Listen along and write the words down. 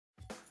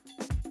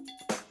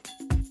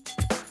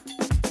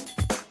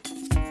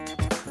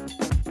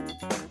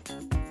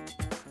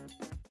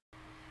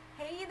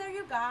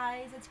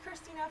guys, it's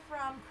Christina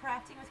from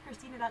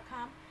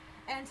craftingwithchristina.com,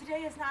 and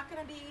today is not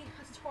going to be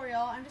a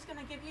tutorial. I'm just going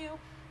to give you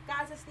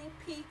guys a sneak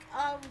peek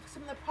of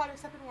some of the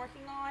projects I've been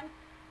working on.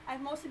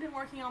 I've mostly been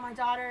working on my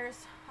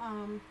daughter's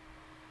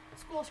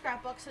school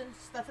scrapbook,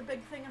 since that's a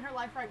big thing in her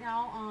life right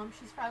now.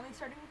 She's finally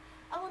starting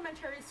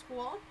elementary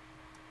school,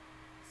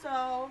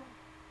 so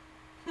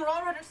we're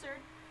all registered,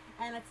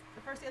 and it's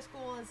the first day of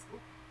school is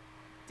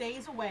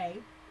days away.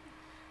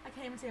 I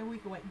can't even say a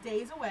week away,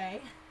 days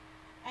away.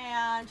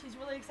 And she's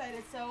really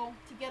excited. So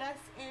to get us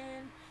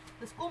in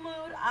the school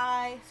mood,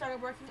 I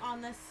started working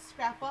on this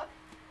scrapbook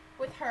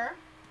with her.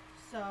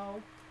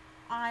 So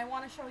I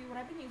want to show you what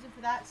I've been using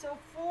for that. So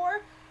for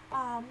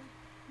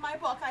my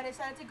book, I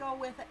decided to go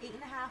with an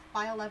 8.5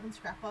 by 11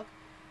 scrapbook,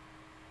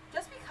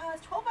 just because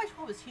 12 by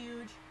 12 is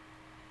huge,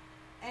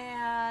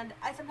 and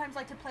I sometimes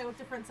like to play with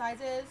different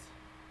sizes.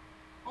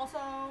 Also,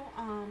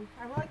 I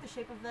really like the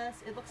shape of this.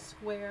 It looks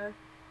square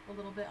a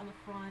little bit on the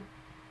front.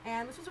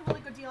 And this was a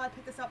really good deal. I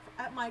picked this up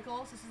at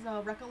Michael's. This is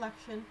a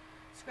recollection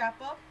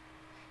scrapbook.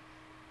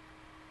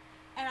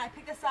 And I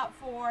picked this up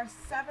for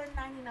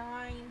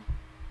 $7.99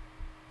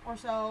 or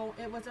so.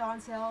 It was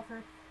on sale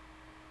for,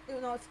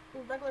 even though its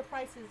regular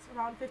price is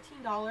around $15,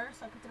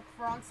 so I picked it up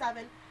for around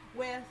 $7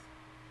 with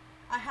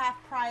a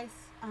half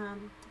price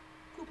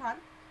coupon.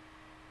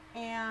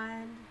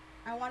 And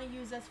I want to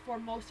use this for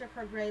most of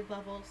her grade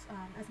levels,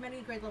 as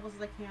many grade levels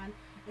as I can.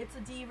 It's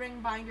a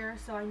D-ring binder,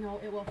 so I know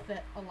it will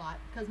fit a lot,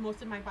 because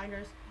most of my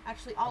binders,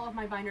 actually all of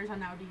my binders are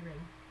now D-ring.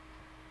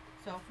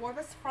 So for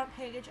this front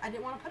page, I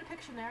didn't want to put a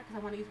picture in there because I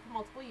want to use it for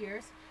multiple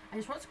years. I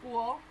just wrote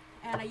school,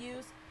 and I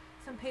used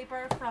some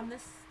paper from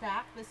this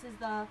stack. This is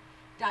the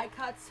Die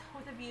Cuts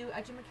with a View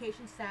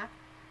Edumacation stack.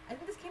 I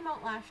think this came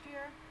out last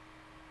year.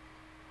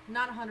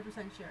 Not 100%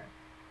 sure.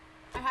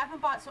 I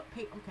haven't bought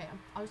paper. Okay,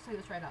 I'll just tell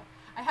you this right up.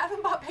 I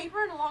haven't bought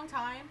paper in a long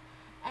time,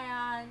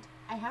 and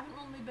I haven't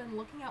really been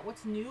looking at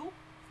what's new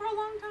for a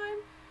long time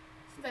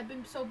since I've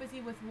been so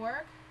busy with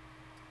work.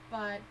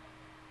 But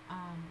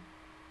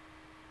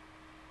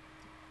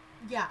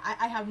yeah,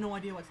 I have no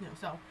idea what's new.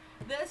 So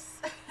this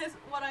is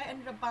what I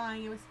ended up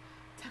buying. It was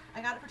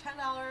I got it for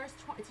 $10.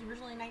 It's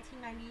originally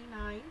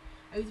 $19.99.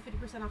 I used a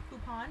 50% off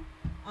coupon.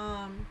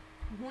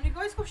 When you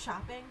guys go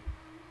shopping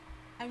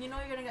and you know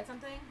you're gonna get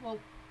something, well,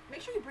 make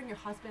sure you bring your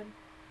husband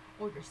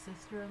or your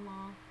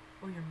sister-in-law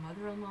or your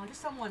mother-in-law, just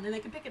someone, and they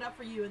can pick it up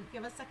for you and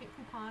give a second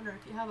coupon, or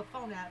if you have a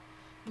phone app,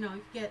 you know,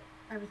 you can get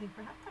everything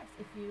for half price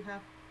if you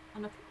have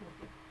enough people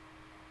with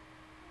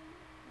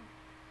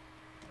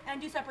you. And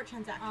do separate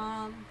transactions.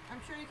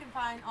 I'm sure you can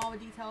find all the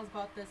details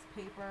about this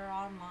paper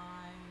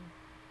online.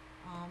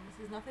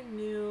 This is nothing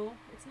new.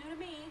 It's new to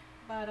me,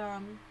 but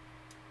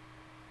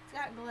it's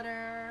got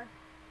glitter,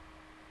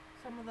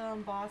 some of the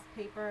embossed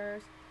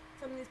papers,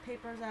 some of these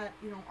papers at,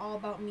 you know, All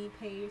About Me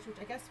page, which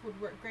I guess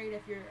would work great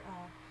if you're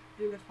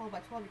doing a 12 by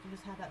 12. You can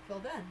just have that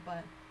filled in,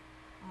 but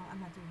I'm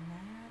not doing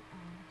that.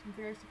 Some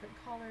various different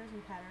colors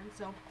and patterns.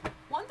 So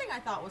one thing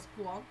I thought was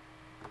cool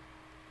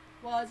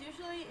was,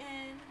 usually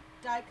in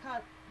Die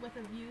Cut with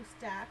a View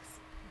stacks,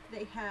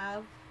 they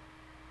have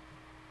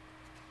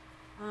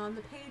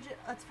the page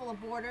that's full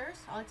of borders.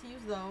 I like to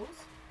use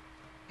those.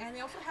 And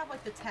they also have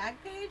like the tag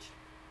page,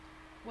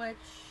 which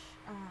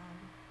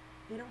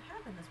they don't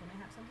have in this one. They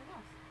have something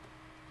else.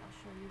 I'll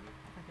show you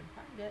if I can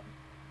find it.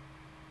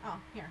 Oh,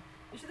 here.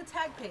 This is the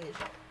tag page,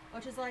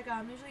 which is like,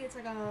 usually it's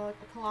like a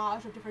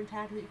collage of different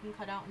tags that you can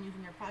cut out and use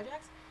in your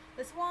projects.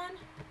 This one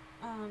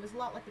is a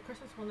lot like the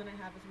Christmas one that I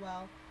have as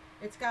well.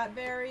 It's got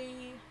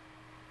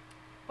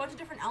bunch of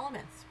different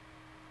elements.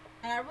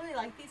 And I really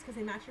like these because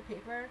they match your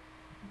paper,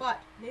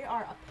 but they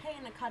are a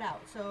pain to cut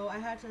out. So I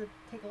had to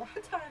take a lot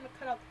of time to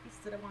cut out the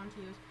pieces that I wanted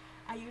to use.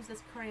 I use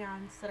this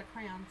set of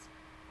crayons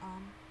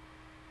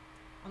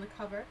on the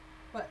cover.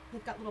 But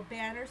they've got little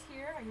banners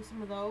here. I use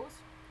some of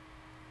those.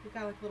 They've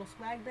got like little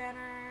swag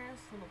banners,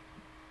 little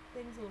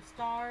things, little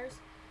stars.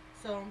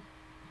 So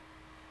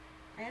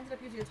I ended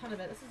up using a ton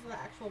of it. This is the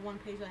actual one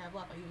page that I have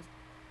left. I used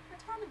a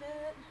ton of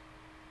it.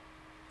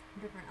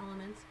 Different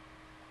elements.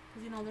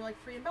 Because, you know, they're like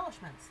free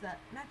embellishments that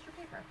match your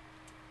paper.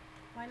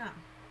 Why not?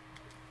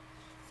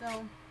 So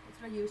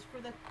that's what I used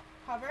for the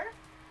cover.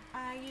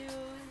 I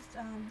used,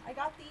 I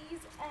got these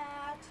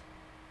at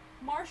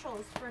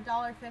Marshall's for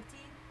 $1.50.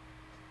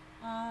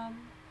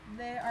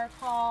 They are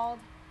called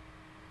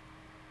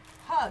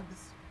Hug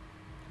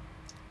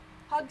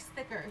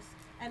stickers,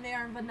 and they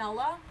are in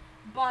vanilla,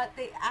 but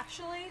they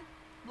actually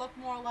look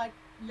more like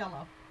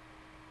yellow,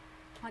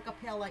 like a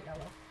pale light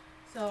yellow.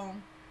 So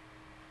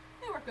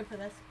they work good for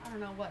this. I don't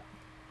know what.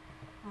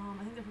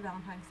 I think they're for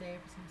Valentine's Day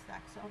for some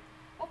stacks. So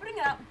opening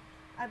it up,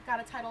 I've got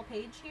a title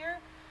page here.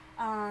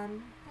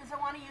 Because I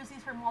want to use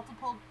these for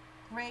multiple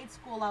grade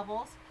school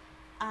levels,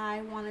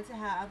 I wanted to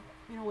have,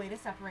 you know, a way to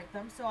separate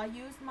them. So I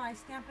used my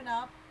Stampin'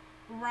 Up!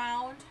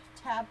 Round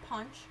tab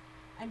punch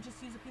and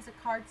just use a piece of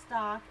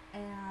cardstock,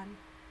 and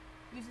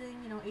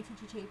using, you know,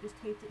 ATG tape, just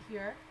taped it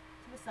here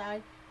to the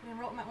side, and then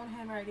wrote my own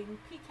handwriting,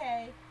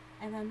 PK,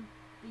 and then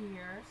the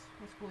years,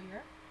 the school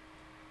year.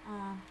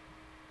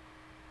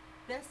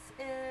 This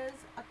is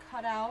a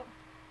cutout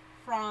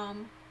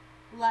from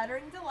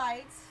Lettering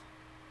Delights.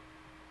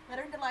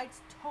 Lettering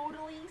Delights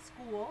Totally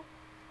School,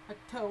 like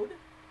Toad,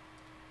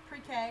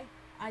 pre-K.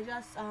 I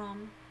just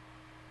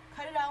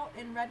cut it out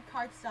in red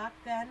cardstock.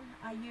 Then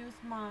I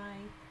used my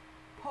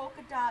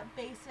polka dot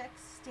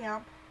basics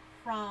stamp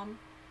from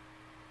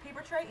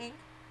Paper Tray Ink,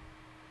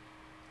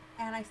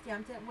 and I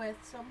stamped it with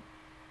some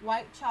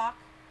white chalk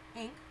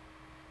ink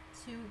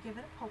to give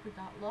it a polka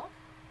dot look.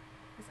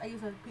 I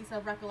use a piece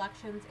of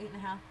Recollections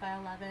 8.5 by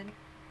 11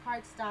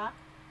 cardstock,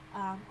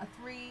 a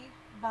 3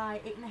 by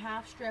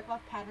 8.5 strip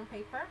of pattern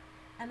paper,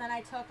 and then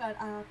I took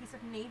a piece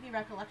of Navy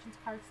Recollections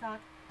cardstock,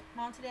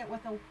 mounted it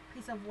with a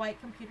piece of white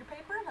computer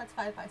paper, that's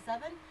 5 by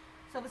 7.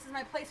 So this is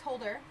my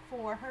placeholder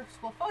for her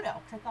school photo,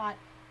 because I thought,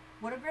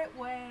 what a great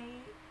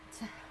way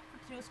to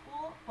do a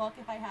school book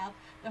if I have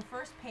the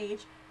first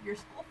page, your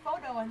school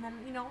photo, and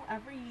then, you know,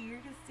 every year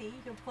you can see,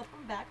 you can flip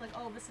them back, like,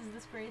 oh, this is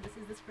this grade,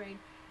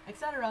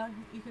 etc.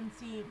 You can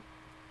see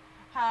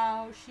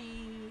how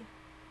she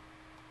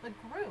like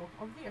grew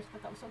over the years. I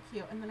thought that was so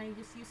cute. And then I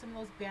just used some of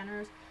those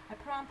banners. I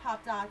put on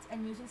pop dots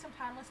and using some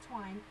timeless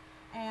twine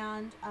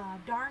and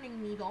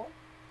darning needle,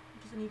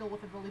 which is a needle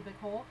with a really big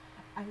hole.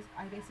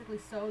 I basically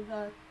sewed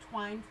the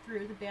twine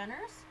through the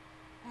banners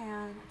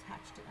and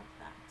attached it like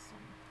that. So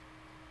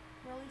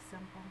really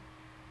simple.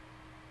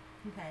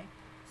 Okay,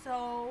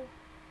 so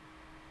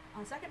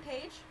on the second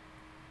page,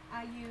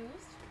 I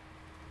used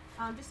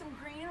just some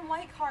green and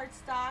white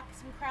cardstock,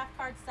 some craft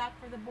cardstock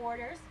for the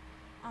borders,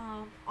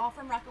 all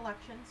from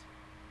Recollections.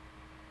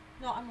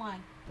 No, I'm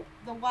lying.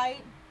 The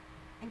white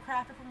and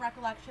craft are from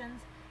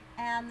Recollections,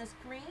 and this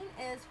green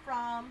is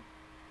from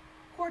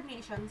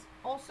Coordinations,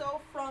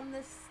 also from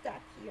this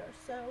stack here.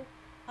 So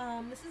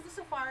this is the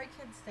Safari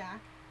Kids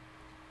stack.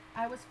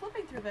 I was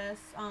flipping through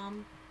this,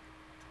 and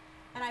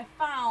I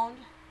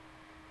found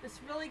this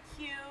really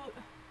cute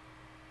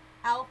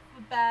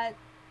alphabet,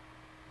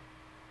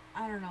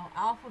 I don't know,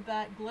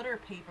 alphabet glitter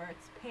paper.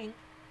 It's pink.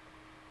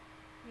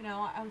 You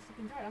know, I was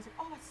looking through it. I was like,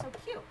 oh, it's so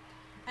cute.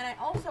 And I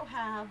also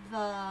have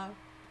the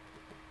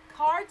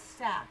card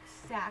stack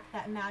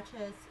that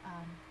matches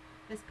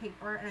this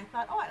paper. And I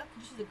thought, oh, I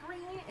could just use a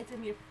green. It's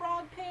going to be a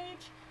frog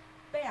page.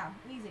 Bam,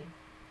 easy.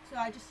 So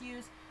I just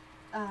used,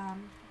 I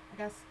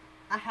guess,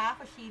 a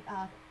half a sheet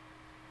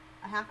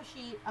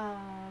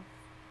of,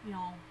 you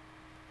know,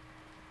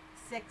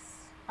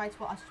 6 by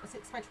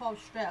 12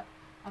 strip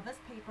of this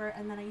paper,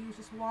 and then I used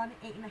just one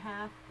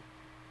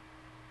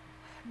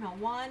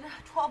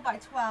 12 by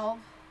 12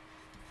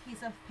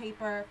 piece of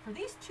paper for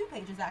these 2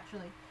 pages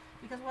actually,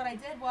 because what I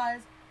did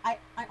was I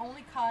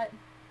only cut,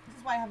 this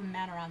is why I have a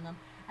manner on them,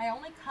 I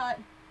only cut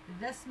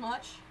this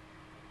much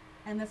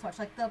and this much,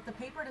 like the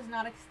paper does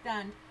not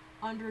extend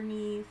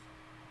underneath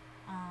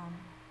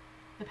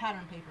the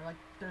pattern paper, like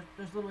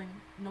there's literally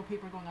no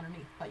paper going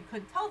underneath, but you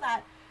couldn't tell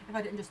that if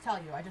I didn't just tell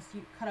you. I just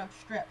cut out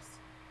strips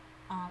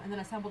and then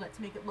assembled it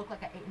to make it look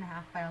like an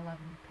 8.5 by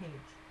 11 page.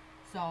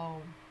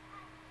 So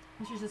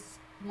this is just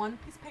one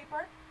piece of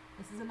paper.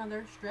 This is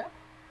another strip.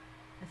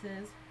 This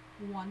is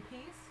one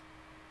piece,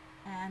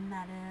 and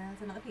that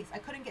is another piece. I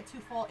couldn't get 2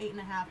 full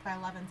 8.5 by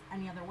 11s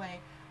any other way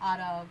out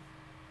of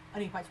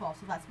an 8 by 12,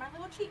 so that's my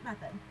little cheat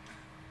method.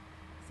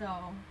 So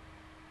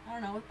I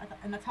don't know,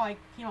 and that's how I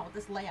came up with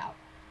this layout.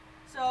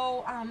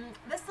 So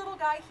this little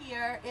guy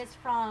here is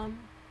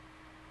from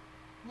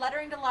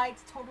Lettering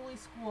Delights Totally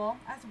School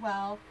as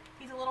well.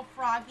 He's a little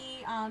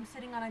froggy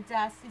sitting on a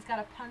desk. He's got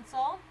a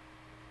pencil.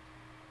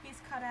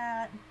 He's cut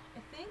at,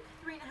 I think,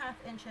 3.5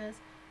 inches,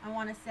 I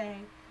want to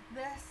say.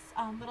 This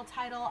little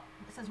title,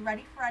 it says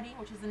Ready Freddy,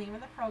 which is the name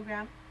of the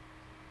program.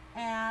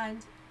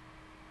 And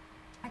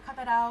I cut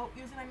that out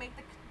using my Make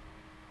the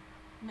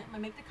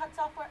Cut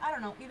software. I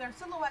don't know, either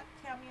Silhouette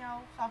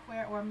Cameo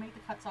software or Make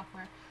the Cut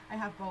software. I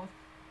have both.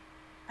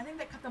 I think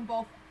they cut them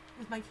both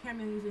with my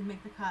Cameo using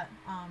Make the Cut.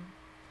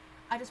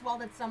 I just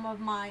welded some of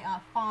my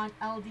font,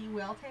 LD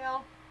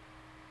Whaletail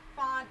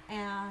font,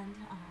 and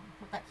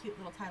with that cute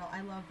little title.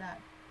 I love that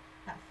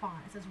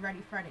font. It says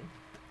Ready Freddy.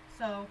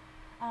 So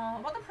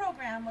what the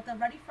program, what the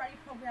Ready Freddy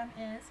program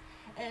is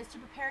to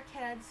prepare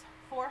kids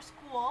for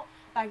school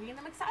by getting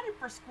them excited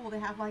for school. They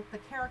have like the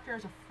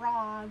characters, a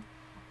frog,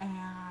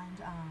 and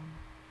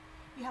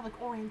you have like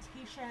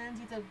orientations.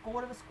 You have to go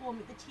to the school,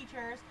 meet the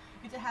teachers.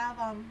 You have to have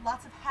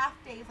lots of half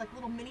days, like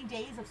little mini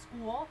days of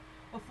school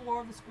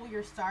before the school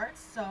year starts.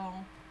 So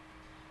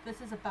this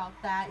is about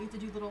that. You have to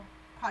do little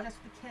projects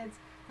with the kids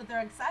so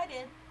they're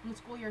excited when the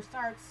school year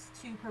starts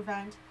to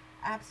prevent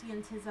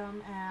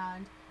absenteeism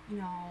and you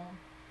know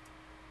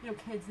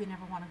kids, they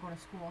never want to go to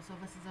school. So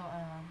this is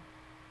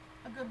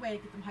a good way to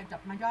get them hyped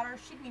up. My daughter,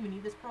 she didn't even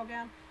need this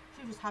program.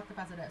 She was just hyped up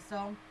as it is.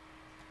 So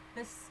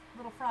this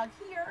little frog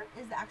here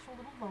is the actual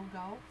little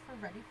logo for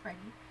Ready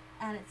Freddy,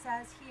 and it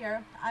says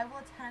here, I will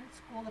attend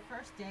school the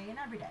first day and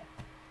every day.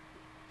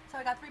 So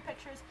I got 3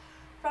 pictures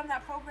from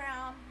that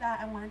program that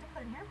I wanted to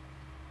put in here.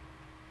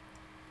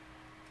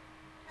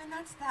 And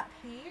that's that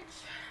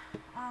page.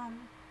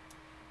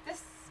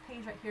 This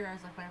page right here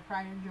is like my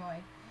pride and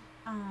joy.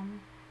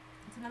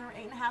 It's another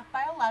 8.5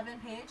 by 11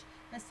 page.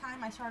 This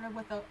time I started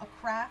with a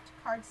craft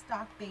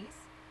cardstock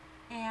base,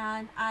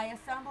 and I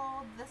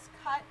assembled this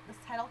cut. This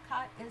title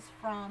cut is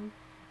from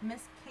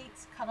Miss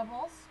Kate's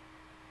Cuttables.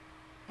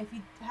 If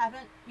you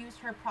haven't used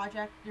her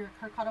project,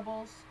 her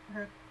cuttables,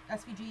 her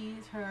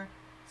SVGs, her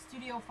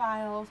studio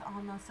files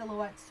on the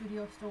Silhouette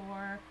Studio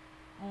Store,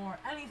 or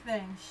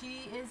anything,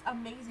 she is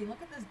amazing.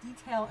 Look at this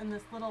detail in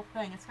this little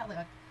thing. It's got like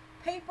a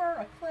paper,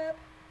 a clip,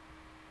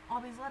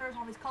 all these letters,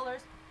 all these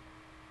colors,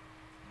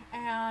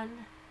 and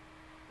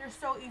they're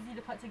so easy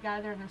to put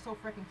together, and they're so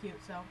freaking cute.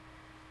 So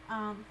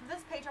for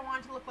this page, I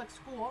wanted to look like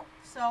school,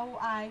 so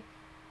I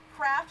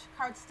craft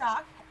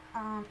cardstock,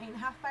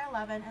 8.5 by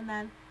 11, and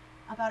then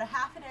about a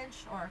 1/2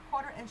 inch or a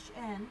 1/4 inch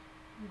in,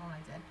 you know what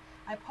I did,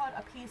 I put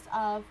a piece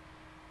of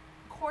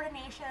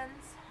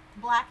Coordinations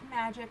Black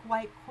Magic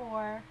White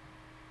Core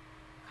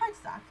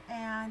cardstock,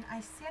 and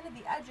I sanded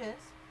the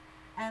edges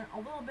and a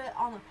little bit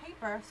on the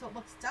paper so it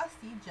looks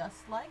dusty,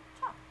 just like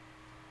chalk.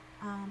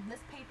 This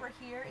paper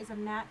here is a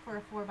mat for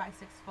a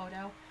 4x6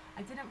 photo.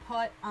 I didn't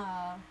put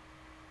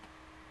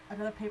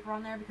another paper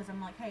on there because I'm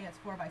like, hey, it's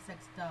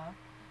 4x6, duh.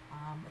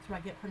 That's where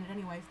I get printed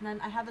anyways. And then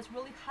I have this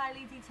really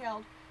highly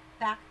detailed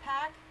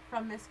backpack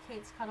from Miss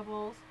Kate's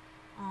Cuttables.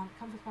 It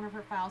comes with one of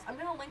her files. I'm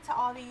going to link to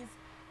all these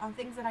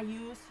things that I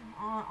use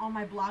on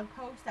my blog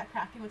post at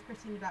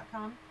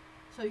craftingwithchristina.com,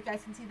 so you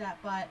guys can see that.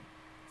 But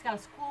it's got a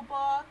school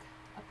book,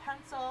 a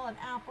pencil, an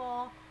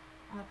apple,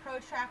 a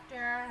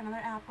protractor,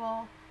 another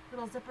apple,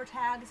 little zipper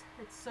tags.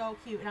 It's so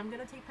cute, and I'm going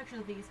to take pictures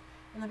of these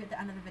and look at the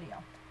end of the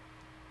video.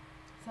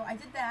 So I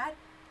did that.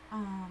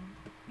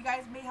 You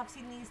guys may have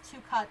seen these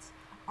two cuts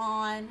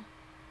on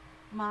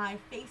my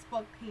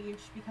Facebook page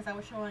because I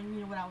was showing,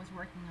 you know, what I was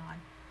working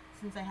on,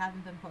 since I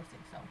haven't been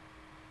posting. So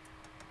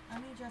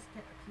let me just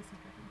get a piece of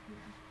ribbon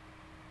here.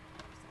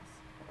 What's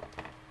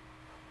this?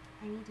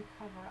 I need to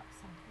cover up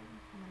something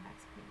on the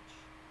next page.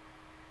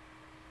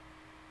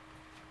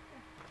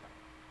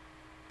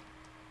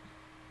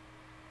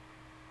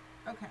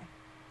 Okay,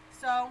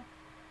 so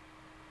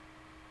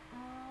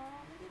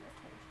maybe this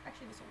page.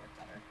 Actually, this will work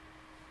better.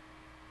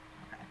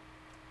 Okay,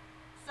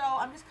 so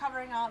I'm just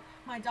covering up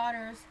my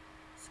daughter's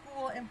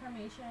school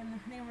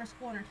information, the name of her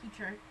school and her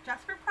teacher,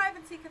 just for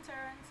privacy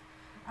concerns.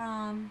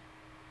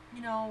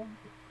 You know,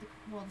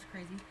 the world is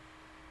crazy.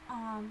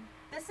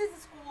 This is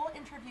a school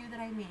interview that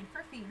I made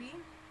for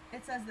Phoebe.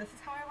 It says, "This is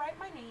how I write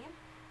my name,"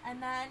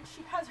 and then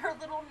she has her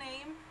little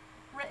name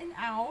written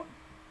out.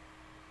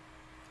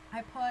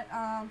 I put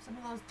some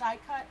of those die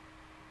cut.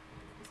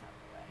 Get this out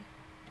of the way.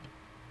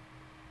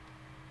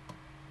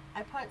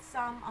 I put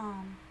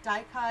some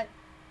die cut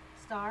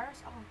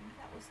stars. Oh, maybe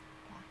that was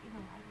blocking the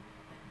light a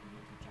little bit. I'm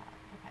doing a good job.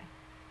 Okay.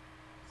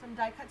 Some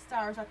die cut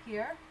stars up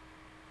here,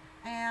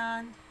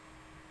 and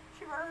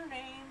she wrote her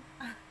name,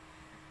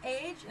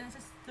 age, and it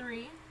says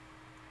 3,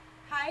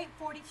 height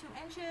 42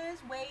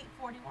 inches, weight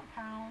 41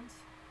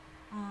 pounds,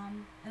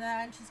 and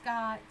then she's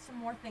got some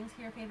more things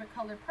here. Favorite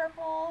color,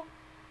 purple,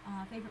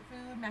 favorite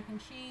food, mac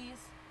and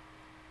cheese,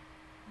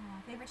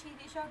 favorite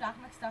TV show, Doc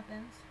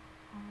McStuffins.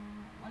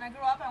 When I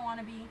grow up, I want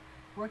to be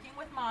working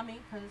with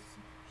mommy because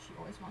she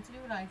always wants to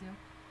do what I do,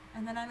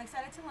 and then I'm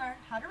excited to learn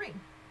how to read.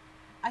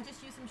 I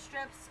just used some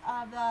strips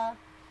of the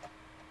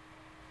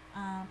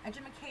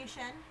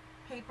education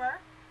paper.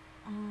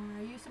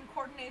 I used some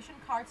coordination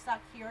cardstock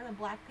here, the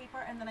black paper,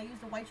 and then I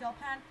used a white gel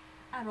pen.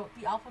 I wrote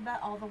the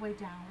alphabet all the way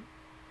down.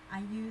 I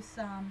used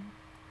some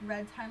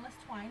red timeless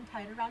twine,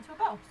 tied it around to a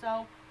bow.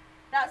 So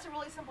that's a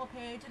really simple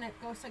page, and it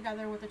goes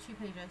together with the 2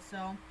 pages.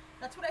 So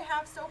that's what I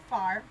have so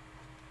far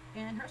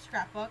in her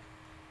scrapbook,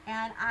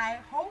 and I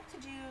hope to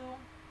do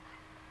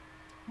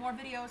more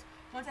videos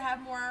once I have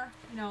more,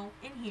 you know,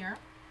 in here,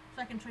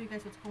 so I can show you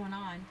guys what's going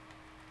on.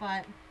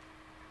 But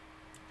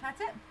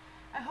that's it.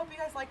 I hope you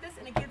guys like this,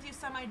 and it gives you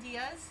some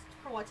ideas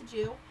for what to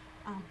do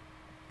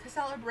to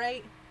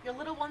celebrate your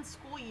little one's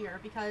school year,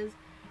 because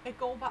it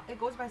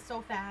goes by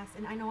so fast.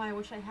 And I know I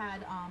wish I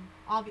had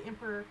all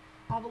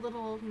the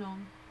little, you know,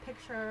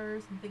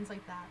 pictures and things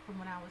like that from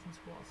when I was in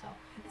school. So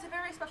it's a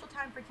very special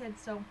time for kids.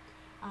 So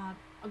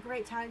a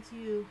great time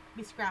to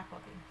be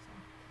scrapbooking. So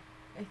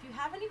if you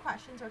have any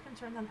questions or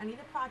concerns on any of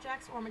the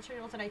projects or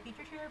materials that I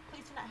featured here,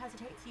 please do not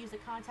hesitate to use the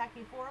contact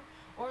me form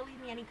or leave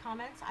me any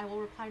comments. I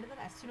will reply to them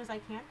as soon as I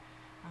can.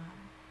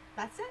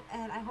 That's it,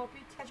 and I hope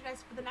to catch you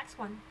guys for the next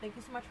one. Thank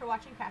you so much for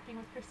watching Crafting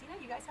with Christina.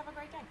 You guys have a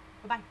great day.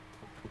 Bye-bye.